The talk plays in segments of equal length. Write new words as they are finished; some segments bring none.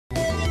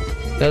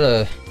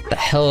The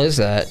hell is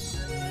that?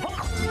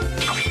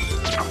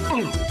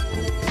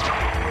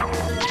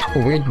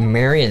 A weird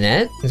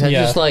marionette? Is that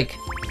just like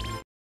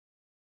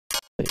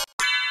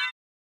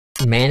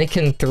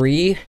Mannequin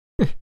 3?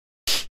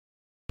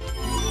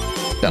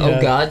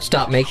 Oh god,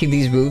 stop making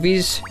these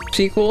movies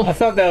sequel? I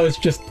thought that was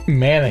just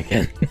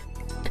Mannequin.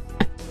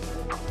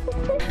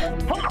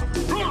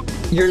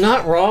 You're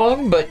not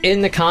wrong, but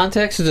in the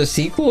context of the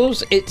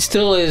sequels, it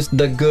still is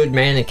the good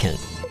Mannequin.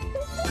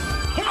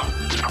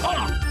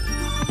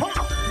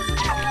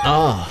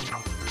 Oh.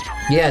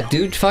 Yeah,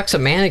 dude fucks a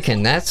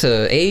mannequin. That's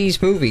a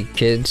 80s movie,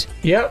 kids.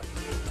 Yep.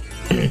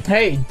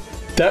 Hey,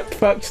 Duck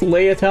fucks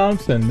Leah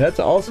Thompson. That's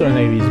also an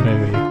 80s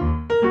movie.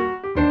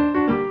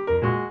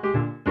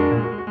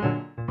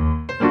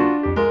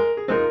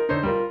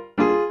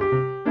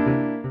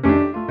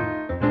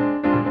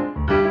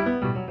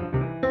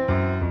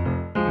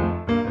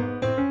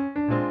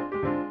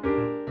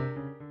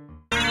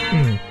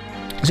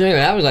 So anyway,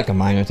 that was like a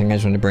minor thing. I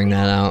just wanted to bring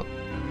that out.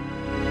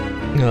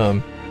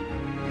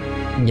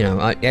 You know,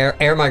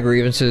 air my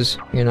grievances,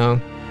 you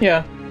know?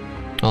 Yeah.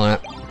 All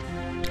that.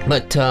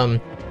 But, the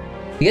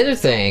other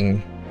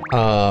thing,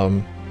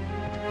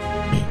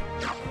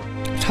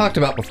 talked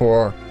about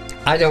before,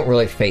 I don't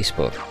really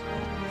Facebook.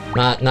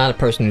 Not a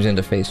person who's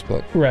into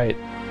Facebook. Right.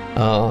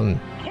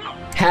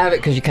 Have it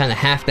because you kind of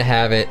have to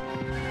have it.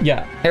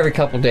 Yeah. Every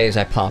couple days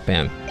I pop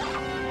in.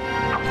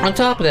 On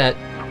top of that,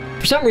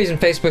 for some reason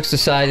Facebook's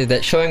decided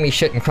that showing me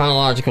shit in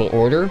chronological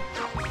order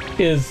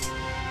is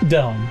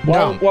dumb.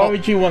 Why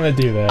would you want to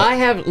do that? I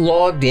have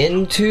logged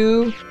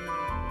into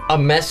a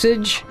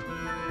message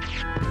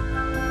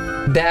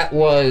that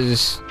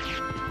was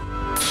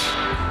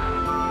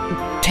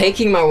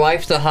taking my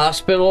wife to the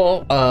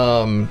hospital,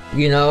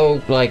 you know,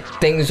 like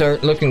things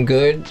aren't looking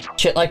good,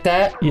 shit like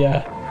that.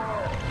 Yeah.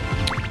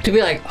 To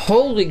be like,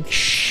 holy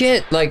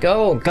shit, like,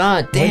 oh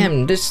god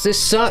damn, this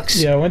sucks.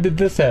 Yeah, when did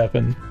this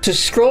happen? To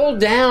scroll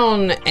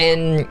down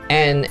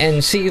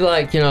and see,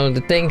 like, you know,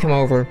 the thing come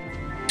over,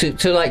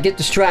 to like get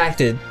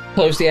distracted,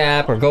 close the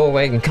app or go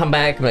away and come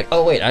back and be like,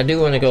 oh wait, I do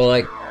want to go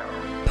like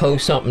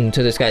post something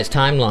to this guy's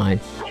timeline.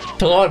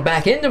 To log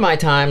back into my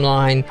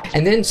timeline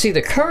and then see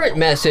the current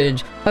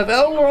message of,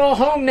 oh, we're all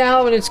home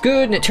now and it's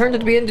good and it turned out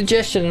to be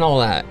indigestion and all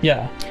that.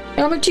 Yeah. And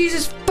I'm like,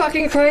 Jesus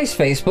fucking Christ,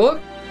 Facebook.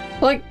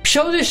 Like,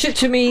 show this shit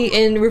to me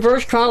in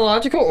reverse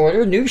chronological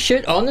order, new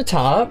shit on the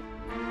top.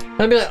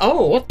 And I'd be like,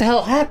 oh, what the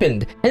hell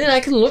happened? And then I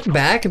can look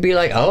back and be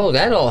like, oh,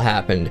 that all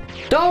happened.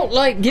 Don't,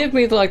 like, give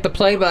me, like, the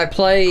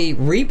play-by-play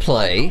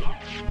replay.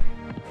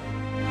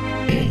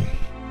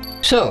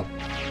 So,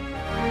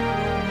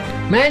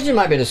 imagine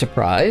my bit of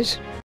surprise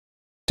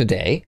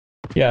today.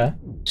 Yeah.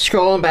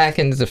 Scrolling back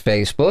into the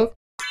Facebook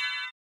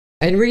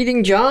and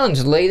reading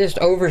John's latest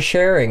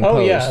oversharing post. Oh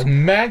yeah,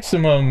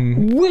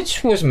 maximum.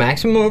 Which was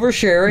maximum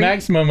oversharing.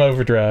 Maximum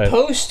overdrive.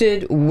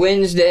 Posted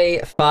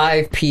Wednesday,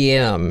 5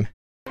 p.m.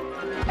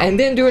 And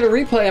then doing a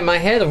replay in my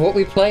head of what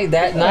we played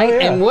that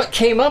night and what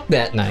came up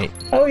that night.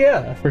 Oh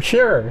yeah, for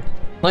sure.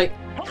 Like,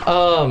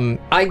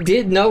 I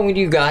did know when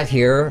you got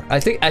here, I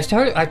think I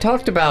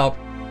talked about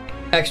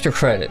extra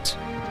credits.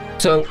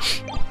 So,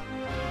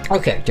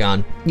 okay,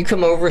 John, you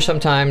come over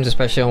sometimes,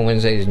 especially on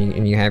Wednesdays,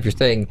 and you have your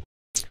thing.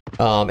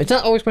 It's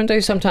not always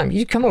Wednesdays, sometimes.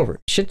 You come over.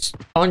 Shit's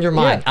on your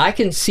mind. Yeah. I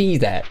can see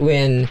that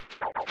when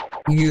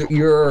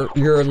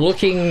you're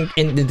looking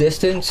in the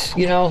distance,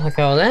 you know, like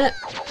all that.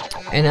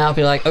 And I'll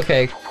be like,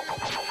 okay,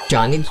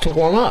 John needs to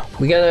warm up.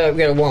 We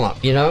gotta warm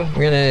up, you know?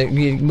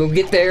 We'll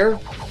get there.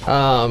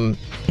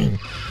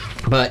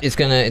 But it's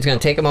gonna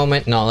take a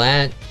moment and all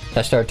that.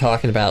 I started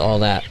talking about all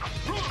that.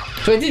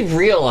 So I did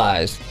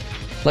realize,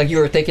 like, you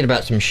were thinking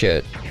about some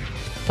shit.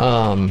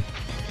 But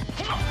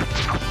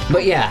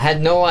yeah,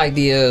 had no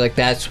idea, like,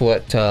 that's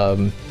what,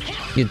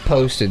 you'd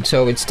posted.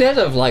 So instead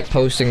of, like,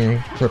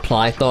 posting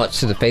reply thoughts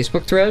to the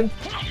Facebook thread,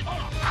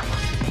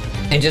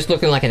 and just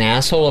looking like an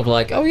asshole of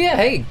like, oh yeah,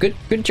 hey,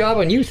 good job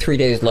on you 3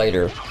 days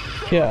later.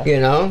 Yeah. You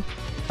know?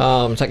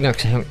 It's like, no,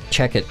 'cause I don't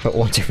check it but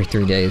once every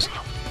 3 days.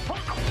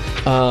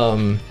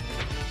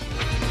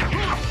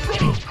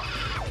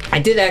 I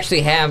did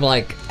actually have,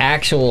 like,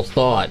 actual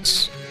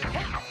thoughts.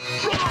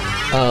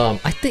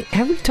 I think,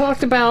 have we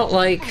talked about,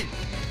 like,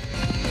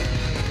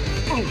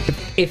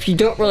 if you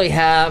don't really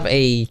have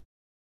a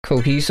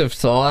cohesive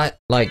thought,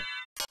 like,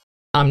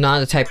 I'm not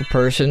the type of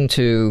person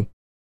to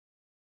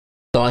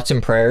thoughts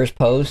and prayers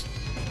post.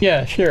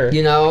 Yeah, sure.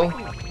 You know?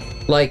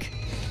 Like,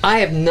 I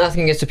have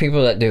nothing against the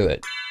people that do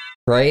it,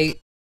 right?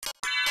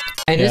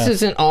 And this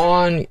isn't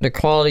on the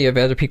quality of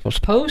other people's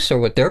posts or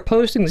what they're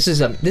posting. This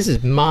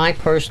is my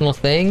personal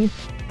thing.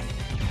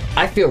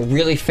 I feel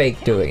really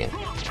fake doing it.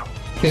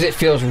 Because it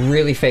feels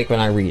really fake when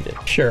I read it.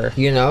 Sure.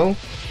 You know?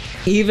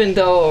 Even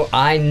though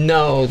I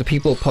know the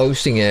people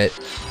posting it,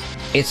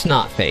 it's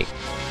not fake.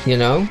 You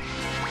know?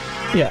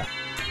 Yeah.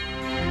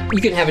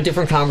 You can have a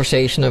different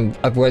conversation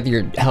of whether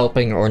you're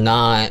helping or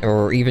not,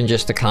 or even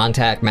just the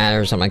contact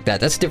matter or something like that.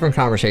 That's a different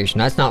conversation.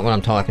 That's not what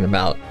I'm talking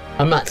about.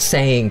 I'm not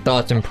saying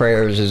thoughts and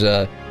prayers is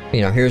a,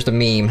 you know, here's the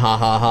meme, ha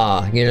ha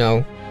ha, you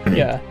know?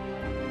 Yeah.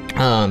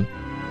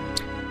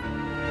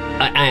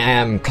 I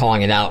am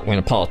calling it out when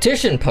a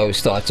politician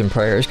posts thoughts and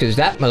prayers, because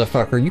that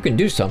motherfucker, you can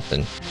do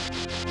something.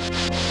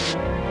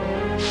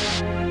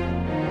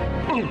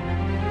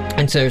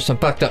 And so there's some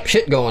fucked up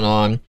shit going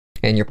on,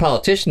 and your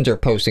politicians are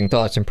posting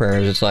thoughts and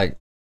prayers. It's like,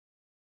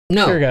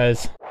 no, Sure,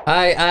 guys.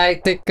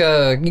 I think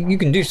you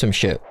can do some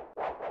shit.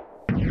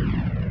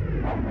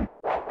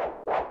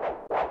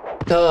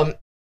 So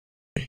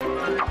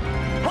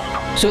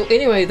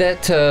anyway,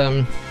 that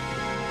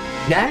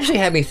actually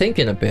had me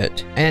thinking a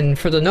bit. And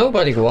for the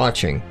nobody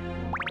watching,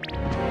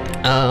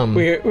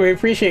 we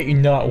appreciate you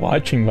not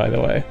watching, by the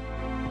way.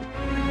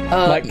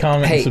 Like,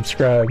 comment, hey, and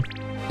subscribe.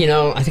 You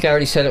know, I think I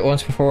already said it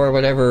once before, or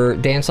whatever.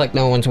 Dance like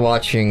no one's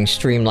watching,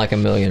 stream like a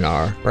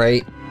millionaire,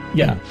 right?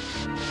 Yeah.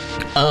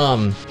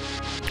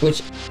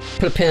 Which,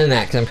 put a pin in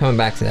that, because I'm coming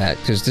back to that,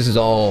 because this is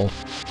all...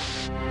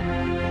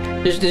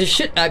 There's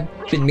shit I've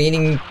been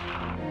meaning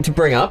to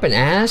bring up and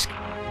ask,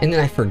 and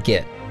then I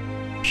forget.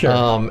 Sure.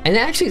 And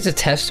actually it's a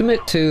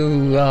testament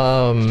to,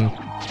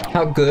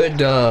 how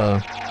good,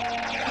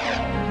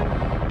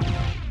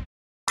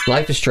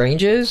 Life is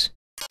Strange is.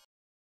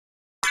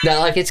 That,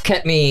 like, it's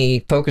kept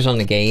me focused on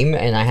the game,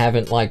 and I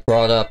haven't, like,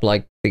 brought up,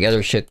 like, the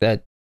other shit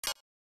that...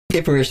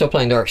 If we were still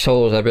playing Dark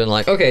Souls, I've been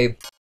like, okay,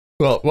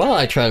 well, while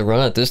I try to run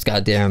at this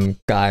goddamn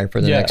guy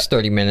for the next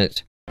 30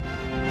 minutes,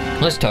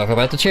 let's talk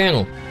about the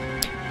channel.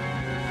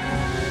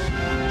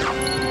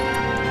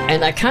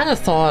 And I kind of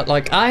thought,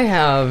 like, I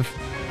have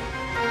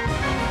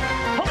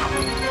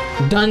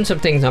done some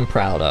things I'm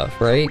proud of,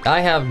 right? I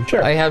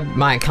have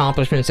my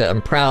accomplishments that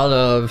I'm proud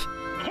of.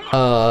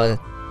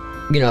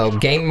 You know,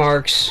 game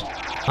marks,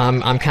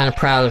 I'm kind of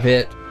proud of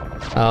it.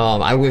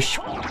 I wish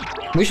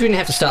we didn't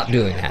have to stop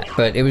doing that,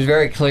 but it was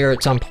very clear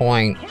at some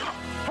point,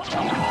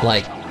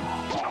 like,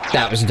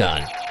 that was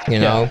done, you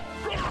know?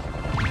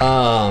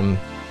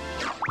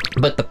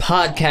 But the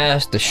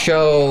podcast, the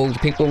show, the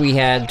people we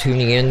had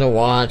tuning in to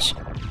watch,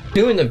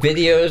 doing the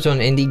videos on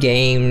indie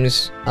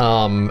games,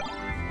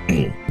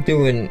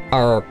 doing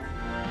our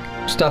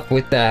stuff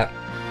with that,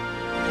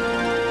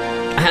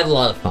 I had a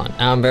lot of fun.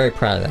 I'm very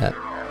proud of that.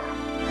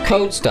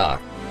 Code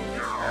Stock,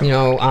 you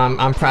know,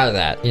 I'm proud of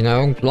that, you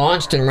know?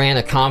 Launched and ran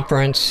a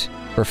conference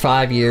for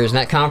 5 years, and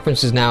that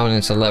conference is now in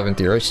its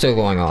 11th year. It's still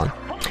going on.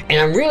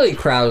 And I'm really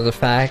proud of the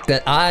fact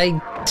that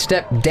I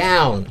stepped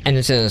down and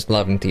it's in its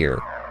 11th year.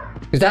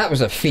 Because that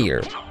was a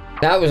fear.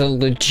 That was a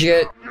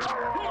legit,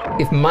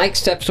 if Mike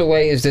steps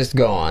away, is this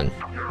gone?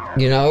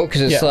 You know?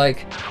 Because it's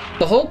like,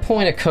 the whole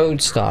point of Code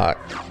Stock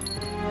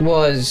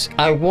was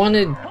I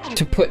wanted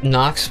to put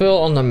Knoxville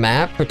on the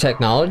map for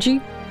technology.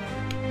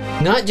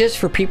 Not just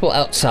for people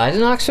outside of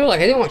Knoxville.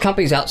 Like, I didn't want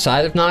companies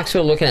outside of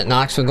Knoxville looking at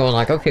Knoxville going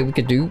like, okay, we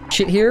could do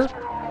shit here.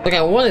 Like,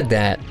 I wanted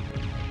that.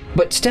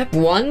 But step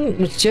one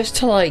was just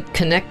to, like,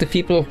 connect the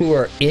people who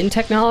are in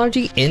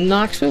technology in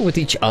Knoxville with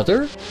each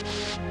other.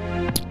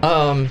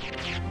 And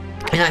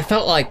I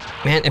felt like,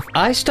 man, if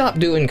I stop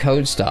doing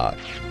Code Stock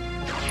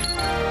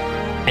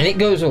and it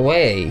goes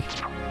away,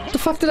 what the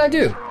fuck did I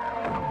do?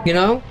 You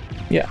know?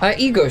 Yeah. I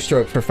ego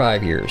stroked for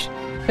 5 years.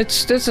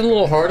 That's a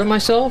little hard on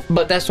myself,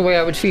 but that's the way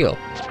I would feel.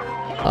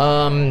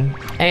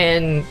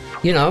 And,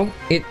 you know,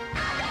 it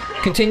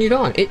continued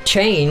on. It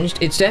changed.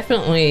 It's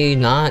definitely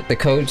not the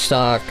Code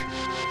Stock.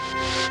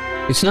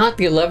 It's not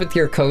the 11th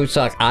year Code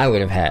Stock I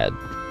would have had,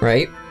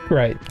 right?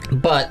 Right.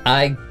 But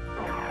I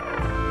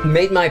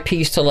made my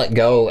peace to let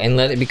go and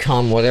let it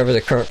become whatever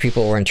the current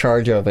people were in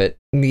charge of it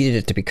needed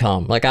it to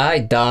become. Like, I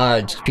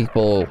dodged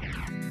people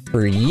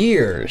for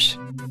years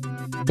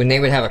when they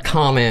would have a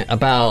comment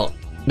about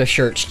the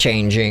shirts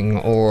changing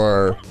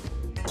or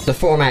the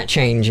format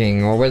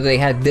changing or whether they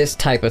had this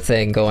type of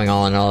thing going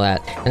on and all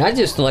that. And I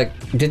just, like,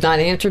 did not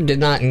answer, did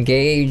not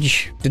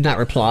engage, did not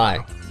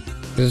reply.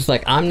 It's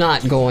like, I'm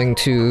not going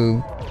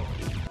to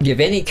give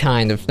any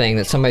kind of thing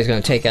that somebody's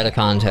going to take out of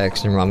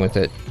context and run with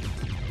it.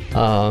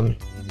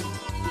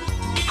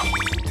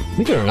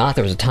 Believe it or not,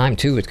 there was a time,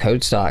 too, with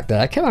Code Stock that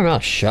I kept my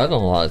mouth shut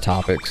on a lot of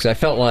topics. I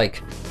felt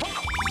like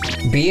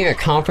being a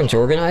conference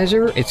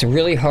organizer, it's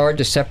really hard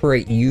to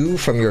separate you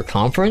from your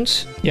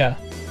conference. Yeah.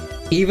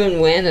 Even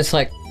when it's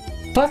like,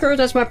 fucker,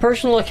 that's my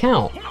personal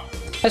account.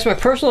 That's my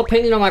personal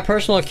opinion on my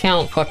personal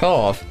account, fuck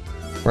off.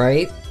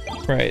 Right?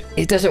 Right.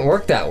 It doesn't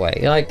work that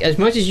way. Like, as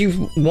much as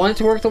you want it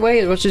to work the way,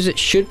 as much as it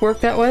should work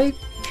that way,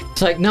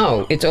 it's like,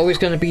 no, it's always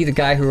going to be the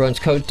guy who runs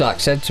Code Stock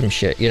said some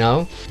shit, you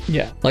know?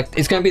 Yeah. Like,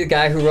 it's going to be the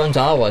guy who runs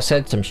Awa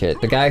said some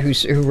shit. The guy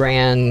who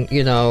ran,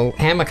 you know,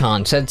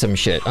 Hamicon said some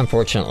shit,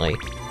 unfortunately.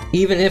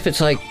 Even if it's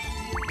like,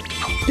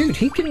 dude,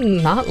 he can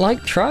not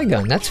like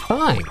Trigun, that's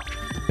fine.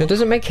 It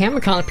doesn't make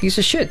Hamicon a piece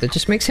of shit, that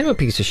just makes him a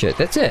piece of shit,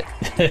 that's it.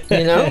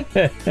 You know?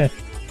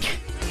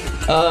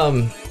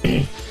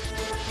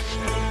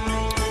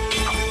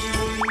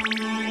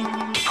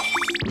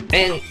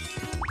 And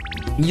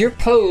your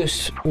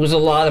post was a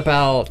lot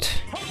about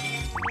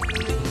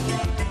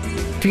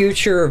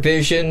future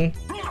vision,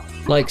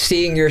 like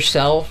seeing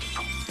yourself.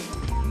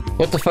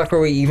 What the fuck are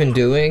we even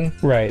doing?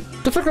 Right.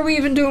 What the fuck are we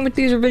even doing with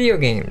these video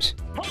games?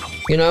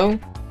 You know?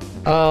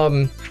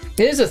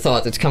 It is a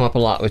thought that's come up a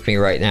lot with me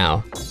right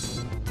now.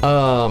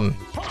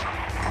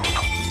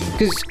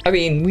 because, I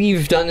mean,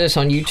 we've done this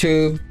on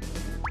YouTube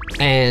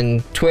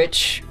and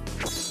Twitch,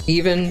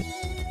 even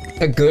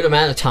a good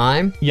amount of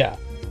time. Yeah.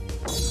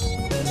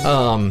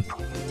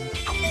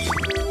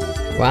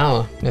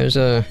 Wow, there's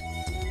a...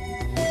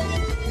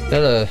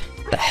 the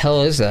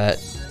hell is that?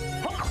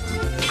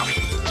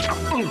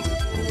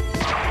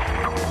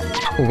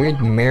 A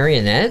weird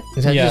marionette?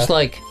 Is that just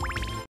like...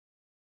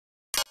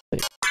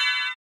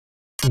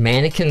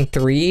 Mannequin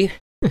 3?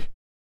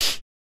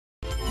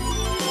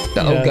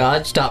 Oh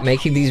god, stop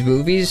making these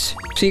movies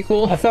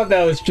sequel? I thought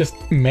that was just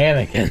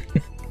Mannequin.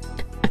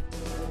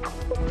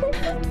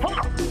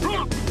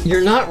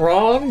 You're not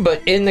wrong,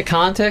 but in the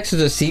context of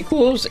the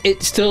sequels,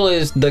 it still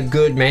is The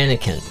Good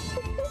Mannequin.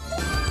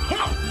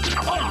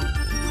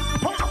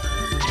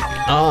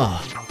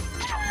 Oh.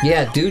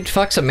 Yeah, dude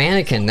fucks a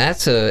mannequin.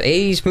 That's a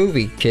 80s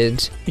movie,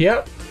 kids.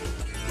 Yep.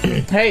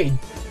 Hey,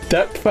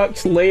 Duck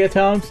fucks Leah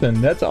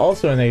Thompson. That's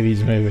also an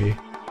 80s movie.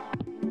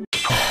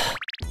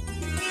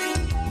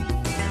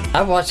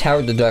 I watched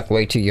Howard the Duck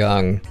way too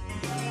young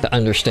to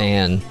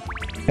understand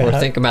or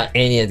think about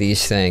any of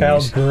these things. How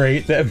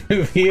great that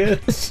movie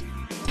is.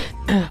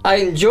 I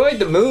enjoyed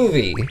the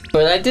movie,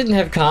 but I didn't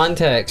have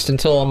context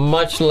until a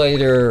much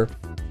later,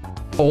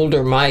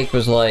 older Mike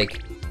was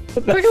like,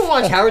 we're gonna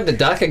watch Howard the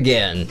Duck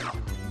again.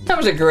 That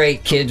was a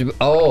great kids...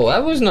 Oh,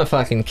 that wasn't a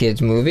fucking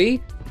kids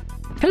movie.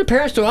 What kind of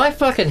parents do I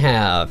fucking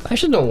have? I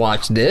shouldn't have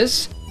watched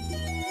this.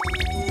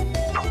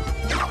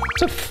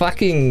 It's a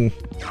fucking...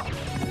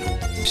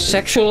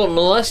 sexual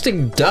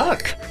molesting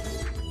duck.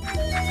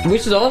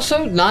 Which is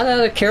also not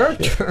out of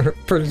character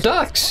for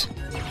ducks.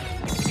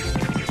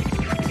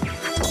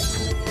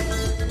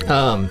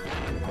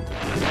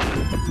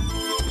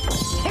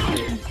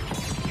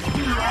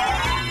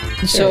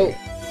 So,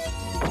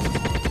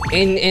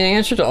 in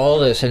answer to all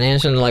this, and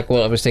answer to like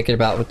what I was thinking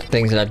about with the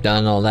things that I've done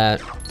and all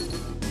that,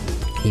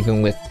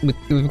 even with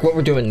what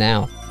we're doing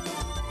now,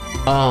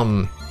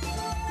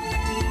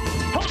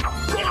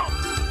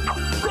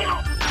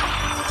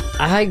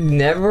 I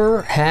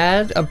never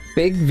had a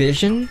big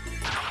vision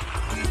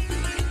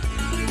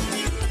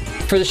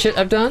for the shit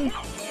I've done.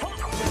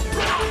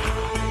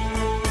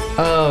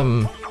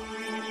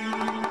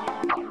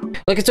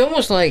 Like, it's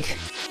almost like,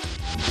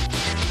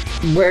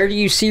 where do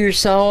you see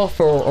yourself,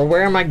 or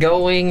where am I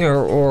going,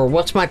 or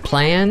what's my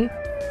plan?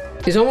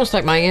 It's almost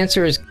like my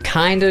answer is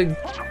kind of,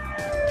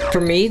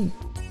 for me,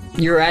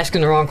 you're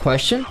asking the wrong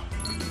question,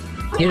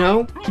 you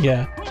know?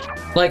 Yeah.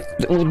 Like,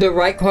 the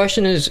right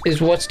question is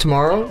what's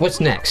tomorrow?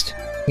 What's next?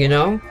 You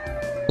know?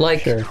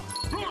 Like, sure.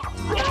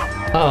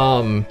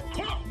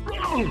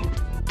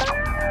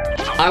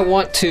 I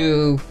want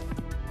to...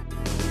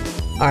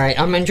 Alright,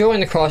 I'm enjoying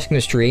the Crossing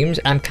the Streams.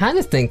 I'm kind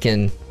of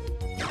thinking...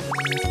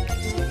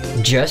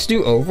 just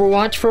do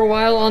Overwatch for a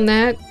while on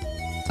that.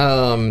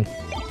 I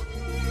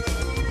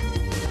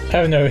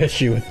have no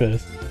issue with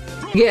this.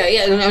 Yeah,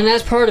 and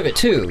that's part of it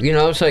too. You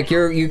know, it's like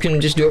you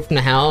can just do it from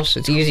the house.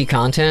 It's easy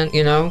content,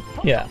 you know?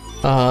 Yeah.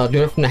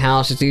 Doing it from the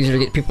house, it's easier to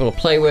get people to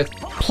play with.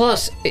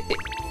 Plus,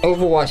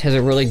 Overwatch has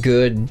a really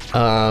good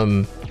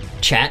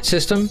chat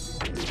system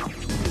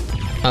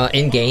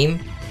in-game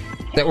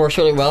that works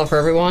really well for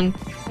everyone.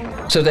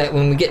 So that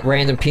when we get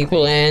random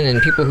people in,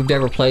 and people who've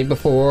never played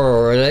before,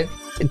 or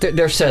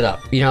they're set up.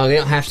 You know, they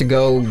don't have to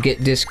go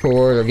get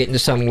Discord or get into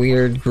some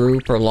weird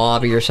group or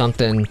lobby or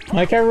something.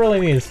 Like, I really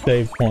need a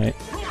save point.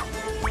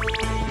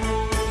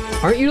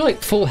 Aren't you,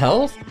 like, full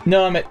health?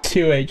 No, I'm at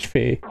 2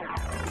 HP.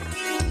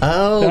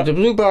 Oh, the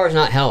blue bar is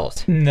not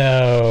health.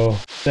 No,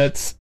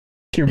 that's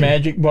your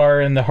magic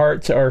bar, and the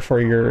hearts are for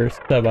your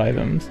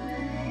sub-items.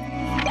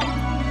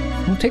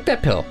 Well, take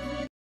that pill.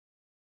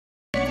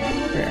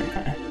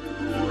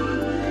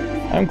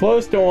 I'm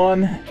close to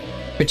one.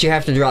 But you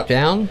have to drop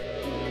down?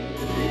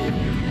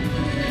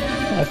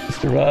 I have to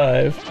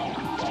survive.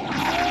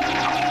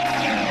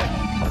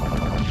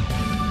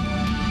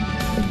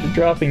 But the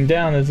dropping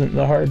down isn't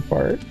the hard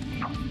part.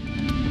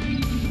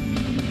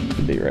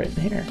 Should be right in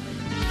here.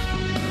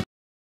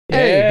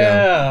 There you go.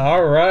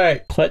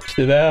 Alright, clutched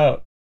it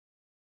out.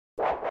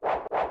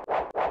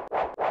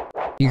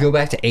 You go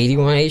back to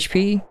 81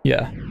 HP?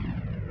 Yeah.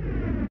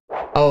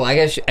 Oh, I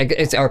guess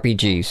it's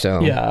RPG,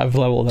 so... Yeah, I've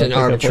leveled up it's an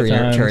arbitrary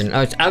turn.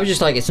 I was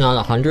just like, it's not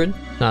 100.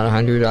 Not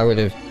 100. I would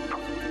have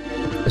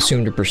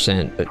assumed a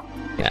percent, but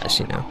yes,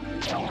 you know.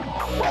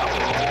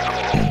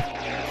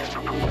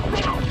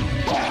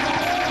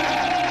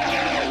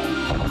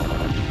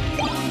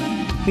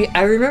 Yeah,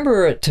 I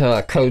remember at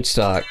Code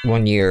Stock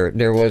one year,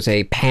 there was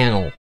a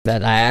panel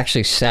that I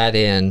actually sat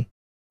in.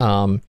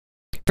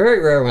 Very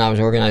rare when I was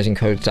organizing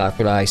Code Stock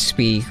would I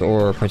speak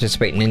or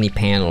participate in any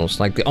panels.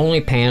 Like, the only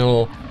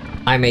panel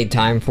I made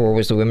time for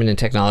was the Women in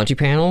Technology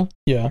panel.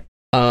 Yeah.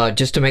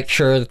 Just to make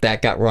sure that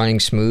that got running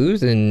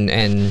smooth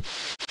and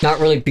not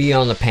really be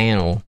on the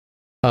panel.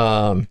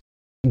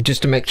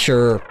 Just to make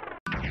sure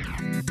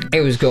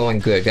it was going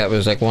good. That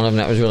was like one of them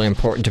that was really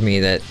important to me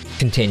that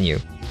continue.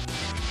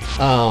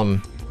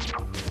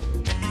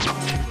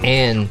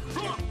 And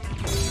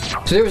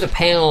so there was a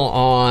panel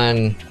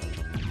on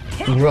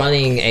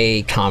running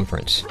a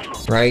conference.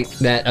 right?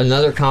 That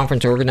another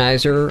conference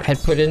organizer had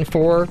put in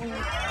for,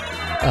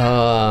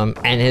 and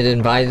had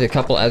invited a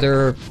couple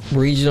other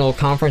regional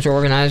conference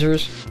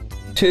organizers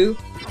to.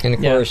 And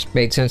of course,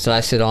 made sense that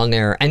I sit on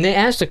there. And they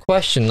asked a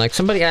question, like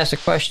somebody asked a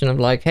question of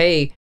like,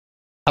 hey,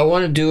 I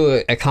want to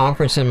do a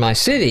conference in my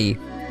city,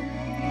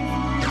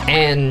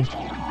 and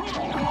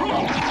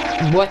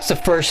what's the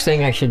first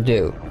thing I should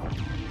do?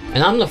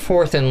 And I'm the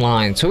fourth in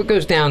line, so it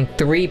goes down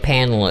 3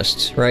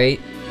 panelists, right?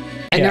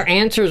 And their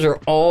answers are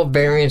all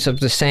variants of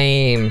the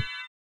same.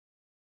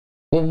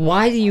 Well,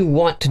 why do you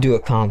want to do a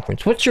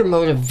conference? What's your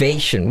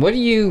motivation? What are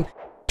you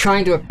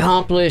trying to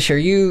accomplish? Are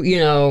you, you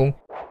know,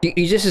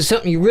 you just is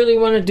something you really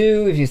want to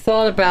do? If you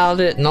thought about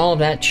it and all of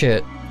that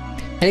shit.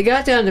 And it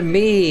got down to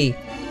me,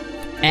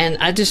 and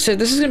I just said,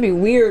 this is going to be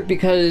weird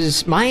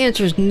because my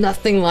answer is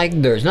nothing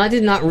like theirs. And I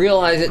did not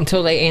realize it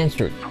until they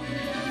answered.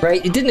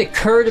 Right? It didn't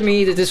occur to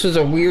me that this was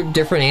a weird,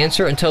 different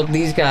answer until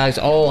these guys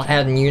all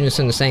had in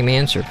unison the same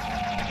answer.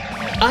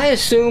 I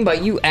assume by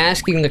you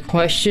asking the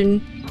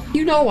question,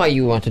 you know why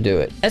you want to do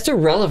it. That's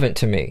irrelevant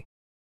to me.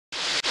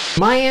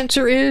 My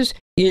answer is,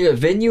 you need a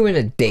venue and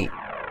a date.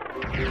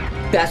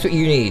 That's what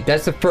you need.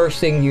 That's the first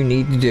thing you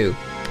need to do.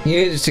 You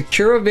need to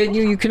secure a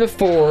venue you can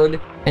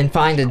afford and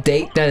find a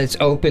date that it's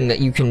open that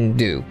you can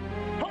do.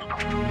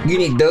 You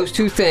need those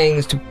 2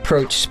 things to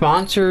approach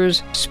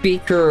sponsors,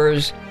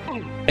 speakers,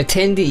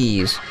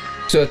 attendees,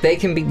 so that they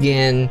can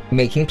begin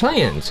making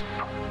plans.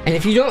 And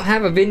if you don't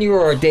have a venue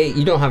or a date,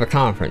 you don't have a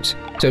conference.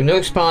 So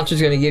no sponsor's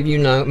going to give you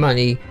no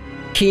money.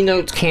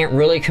 Keynotes can't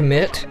really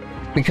commit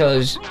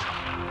because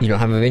you don't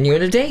have a venue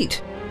and a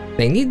date.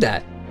 They need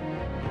that.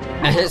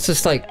 And it's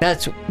just like,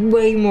 that's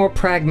way more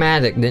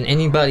pragmatic than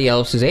anybody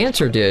else's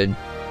answer did.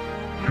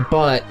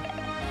 But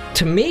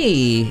to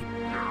me,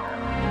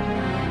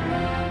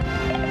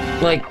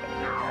 like,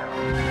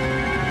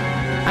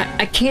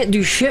 I can't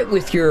do shit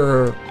with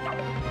your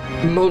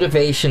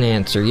motivation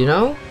answer, you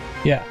know?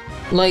 Yeah.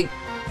 Like,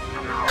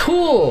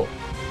 cool.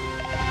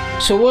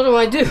 So what do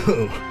I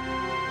do?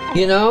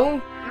 You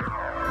know?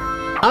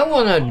 I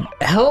want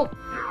to help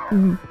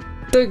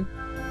the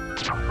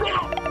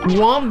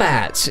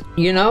wombats,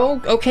 you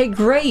know? Okay,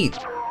 great.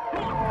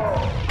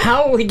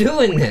 How are we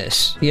doing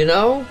this, you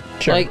know?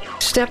 Sure. Like,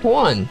 step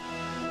 1.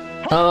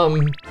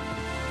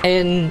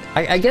 And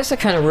I guess I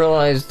kind of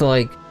realized,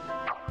 like,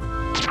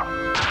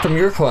 from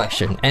your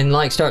question, and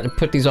like starting to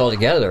put these all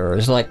together,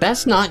 is like,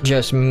 that's not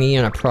just me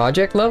on a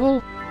project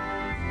level.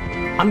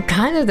 I'm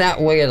kind of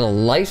that way at a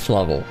life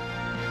level.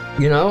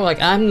 You know,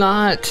 like, I'm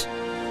not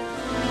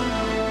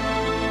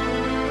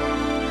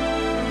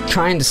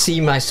trying to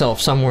see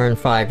myself somewhere in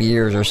 5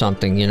 years or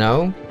something, you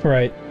know?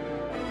 Right.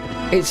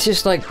 It's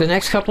just like the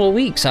next couple of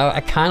weeks,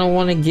 I kind of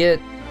want to get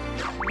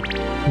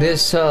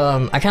this,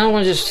 I kind of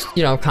want to just,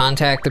 you know,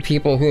 contact the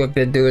people who have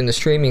been doing the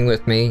streaming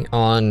with me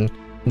on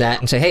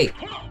that and say, hey,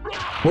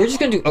 we're just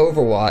gonna do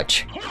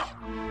Overwatch.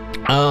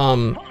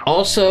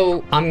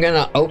 Also, I'm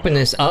gonna open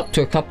this up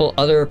to a couple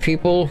other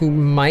people who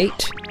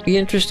might be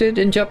interested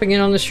in jumping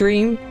in on the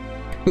stream,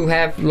 who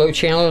have low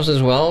channels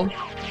as well.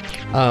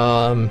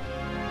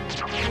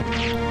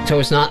 So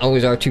it's not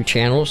always our 2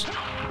 channels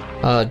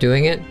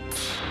doing it.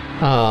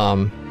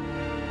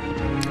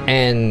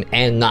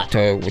 And not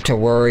to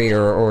worry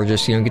or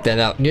just, you know, get that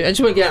out. I just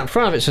want to get out in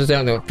front of it so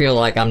they don't feel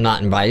like I'm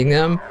not inviting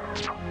them.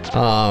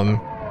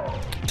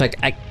 It's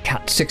like, I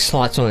got 6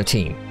 slots on a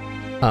team.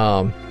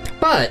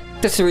 But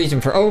that's the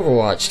reason for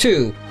Overwatch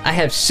too. I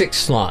have 6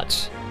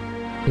 slots.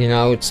 You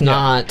know, it's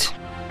not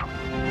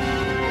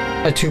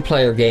a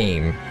 2-player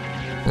game.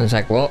 And it's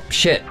like, well,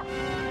 shit.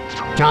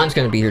 John's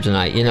gonna be here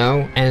tonight, you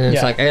know? And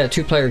it's like, I got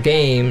a 2-player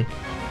game,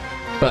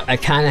 but I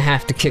kind of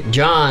have to kick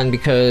John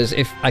because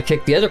if I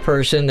kick the other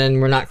person, then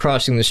we're not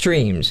crossing the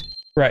streams.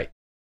 Right.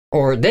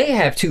 Or they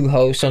have 2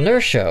 hosts on their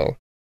show.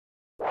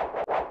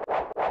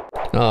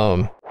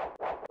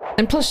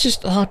 And plus,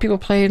 just a lot of people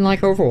playing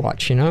like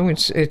Overwatch, you know?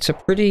 It's a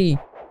pretty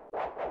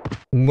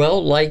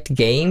well-liked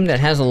game that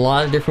has a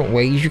lot of different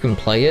ways you can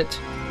play it.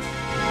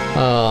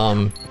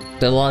 That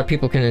a lot of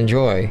people can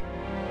enjoy.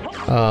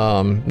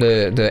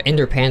 The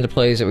Ender Panda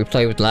plays that we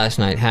played with last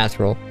night,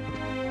 Hathril,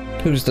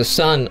 who's the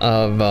son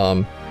of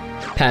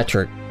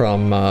Patrick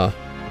from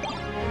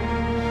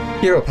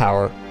Hero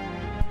Power.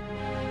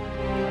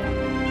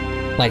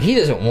 Like,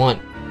 he's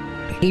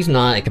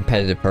not a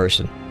competitive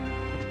person.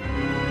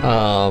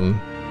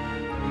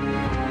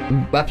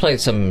 I played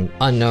some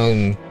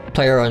unknown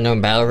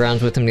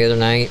battlegrounds with him the other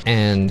night,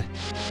 and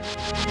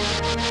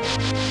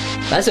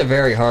that's a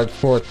very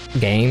hardcore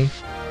game.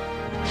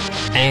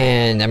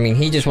 And I mean,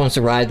 he just wants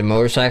to ride the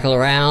motorcycle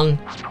around,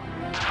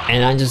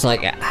 and I'm just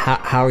like,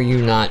 how are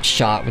you not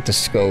shot with the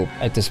scope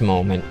at this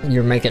moment?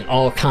 You're making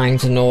all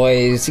kinds of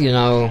noise, you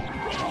know.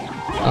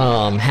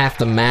 Half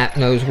the map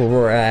knows where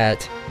we're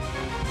at.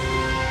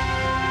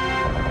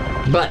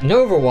 But in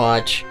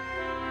Overwatch,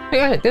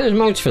 yeah, there's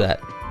modes for that,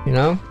 you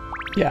know?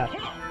 Yeah.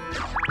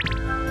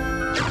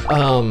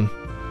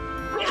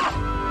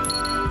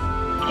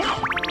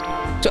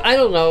 So I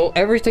don't know,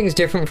 everything's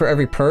different for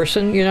every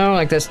person, you know?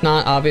 Like, that's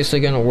not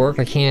obviously gonna work.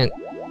 I can't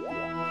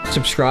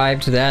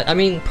subscribe to that. I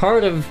mean,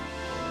 part of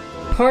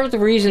the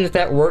reason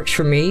that works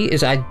for me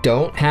is I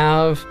don't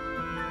have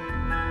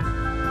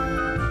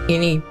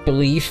any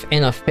belief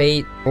in a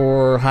fate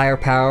or higher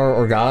power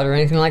or God or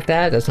anything like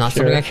that. That's not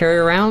something I carry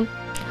around.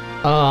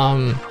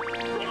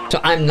 So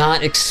I'm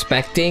not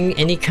expecting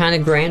any kind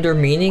of grander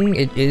meaning.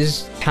 It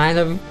is kind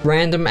of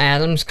random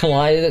atoms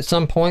collided at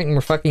some point and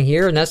we're fucking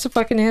here, and that's the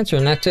fucking answer,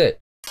 and that's it.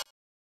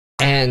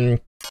 And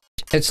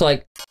it's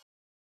like,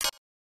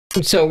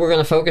 so we're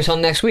gonna focus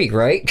on next week,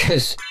 right?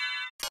 Because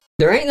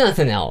there ain't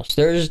nothing else.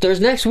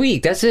 There's next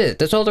week. That's it.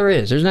 That's all there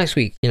is. There's next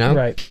week, you know?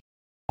 Right.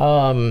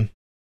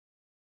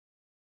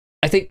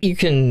 I think you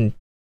can...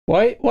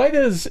 Why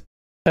is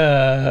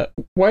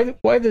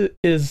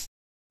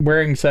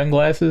wearing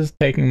sunglasses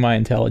taking my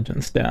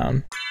intelligence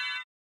down?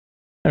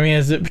 I mean,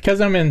 is it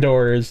because I'm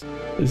indoors?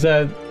 Is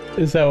that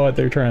what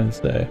they're trying to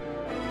say?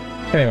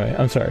 Anyway,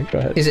 I'm sorry. Go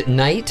ahead. Is it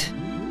night?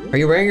 Are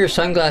you wearing your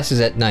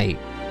sunglasses at night?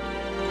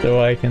 So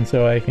I can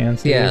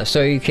see. Yeah,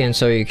 so you can.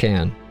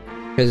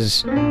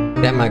 Because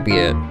that might be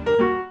it.